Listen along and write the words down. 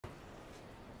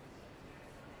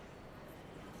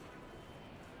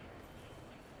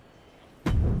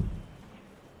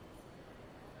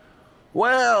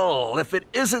Well, if it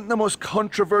isn't the most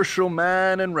controversial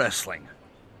man in wrestling.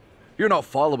 You're not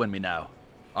following me now,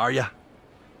 are you?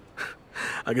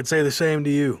 I could say the same to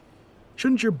you.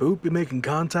 Shouldn't your boot be making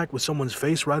contact with someone's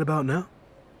face right about now?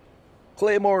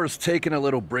 Claymore's taking a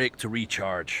little break to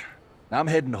recharge. I'm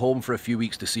heading home for a few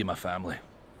weeks to see my family.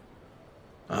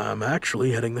 I'm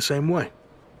actually heading the same way.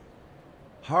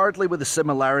 Hardly with the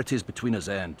similarities between us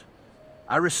end.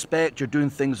 I respect you're doing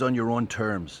things on your own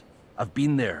terms. I've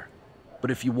been there. But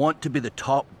if you want to be the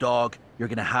top dog, you're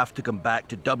gonna have to come back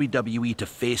to WWE to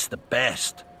face the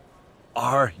best.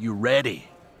 Are you ready?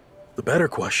 The better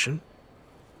question,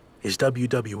 is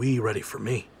WWE ready for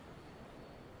me?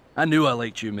 I knew I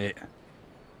liked you, mate.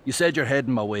 You said you're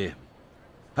heading my way.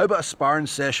 How about a sparring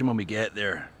session when we get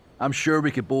there? I'm sure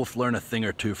we could both learn a thing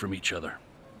or two from each other.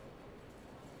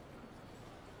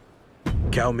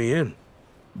 Count me in.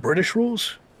 British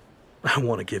rules? I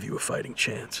want to give you a fighting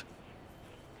chance.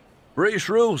 British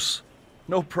rules?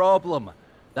 No problem.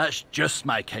 That's just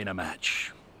my kind of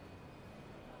match.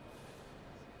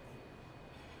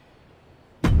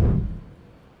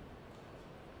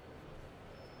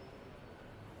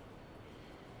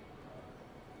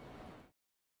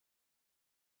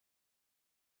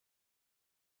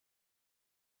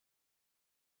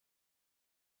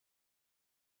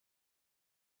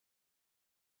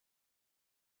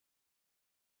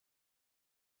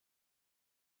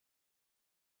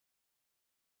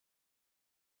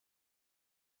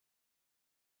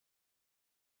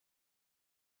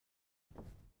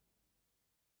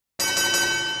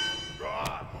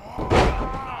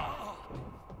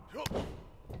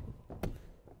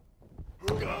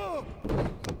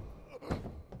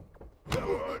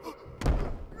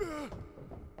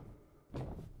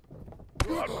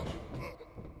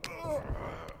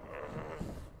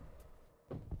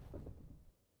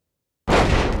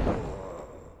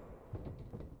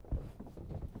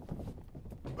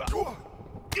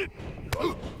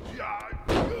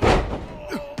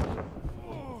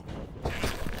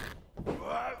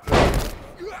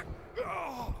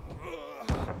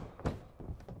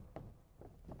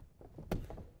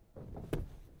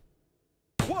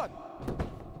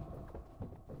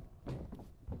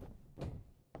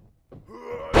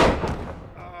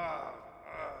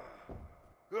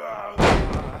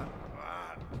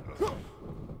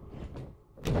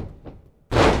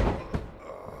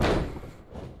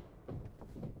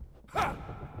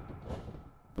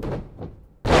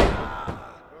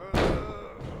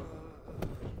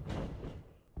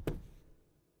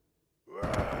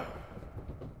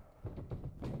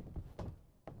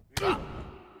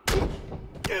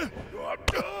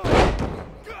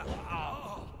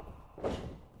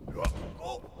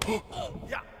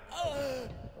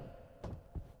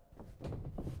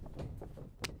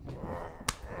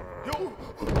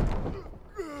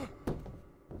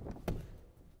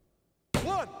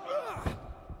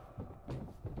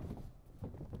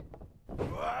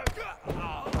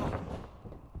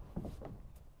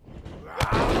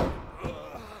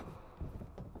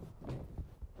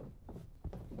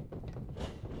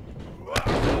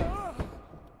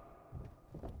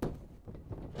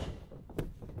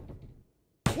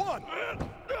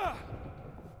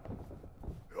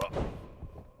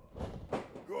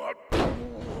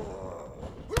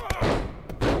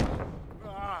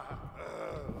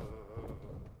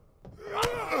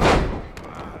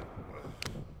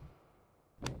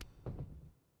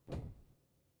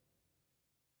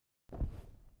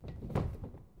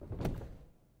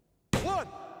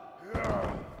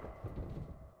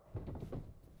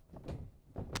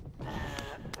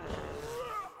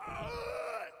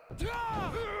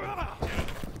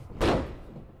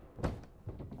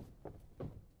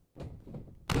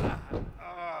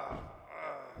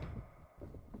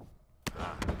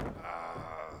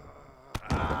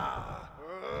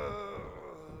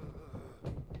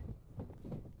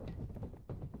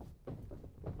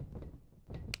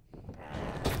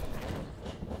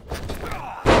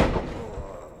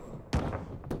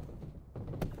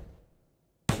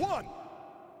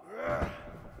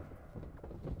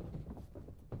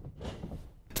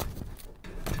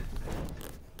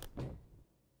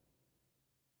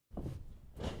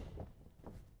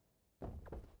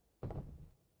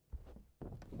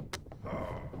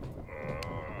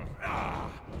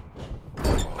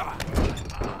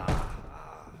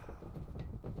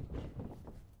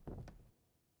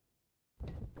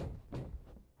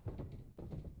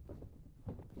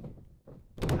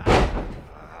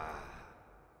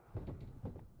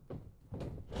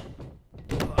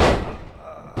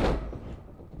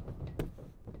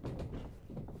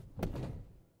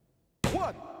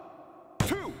 One,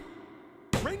 two,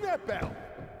 ring that bell.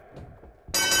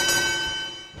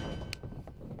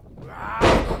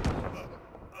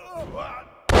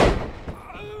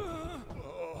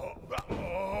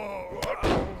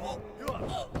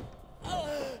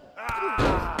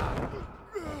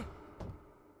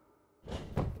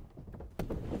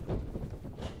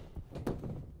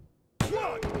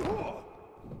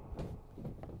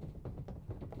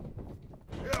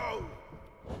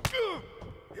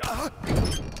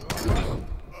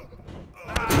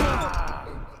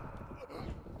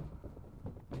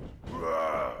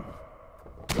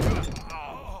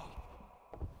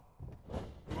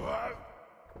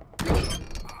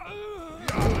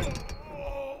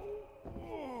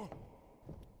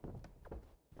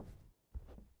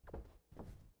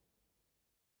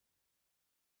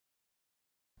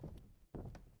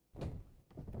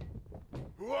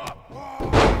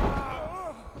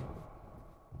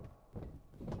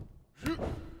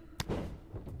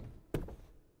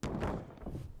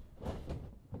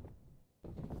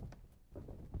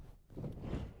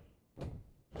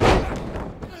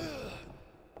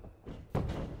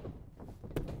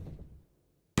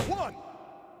 One,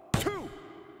 two.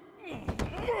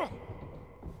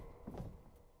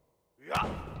 Yeah.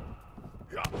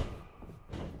 Yeah.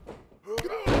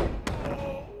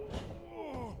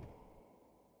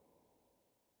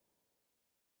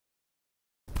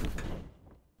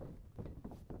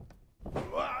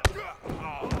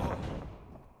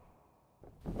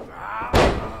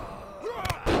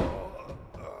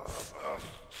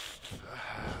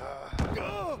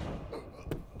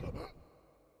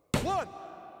 One,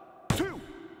 two.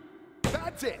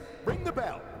 That's it. Ring the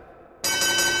bell.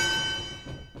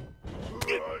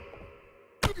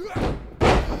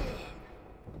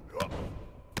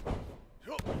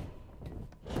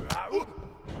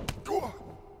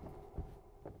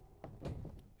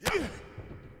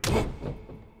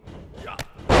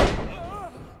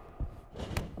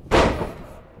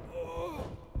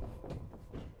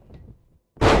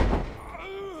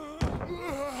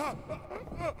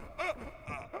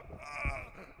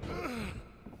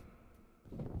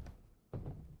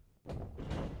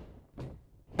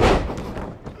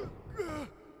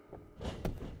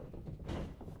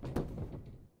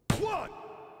 One,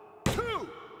 two.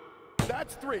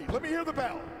 That's three. Let me hear the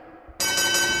bell.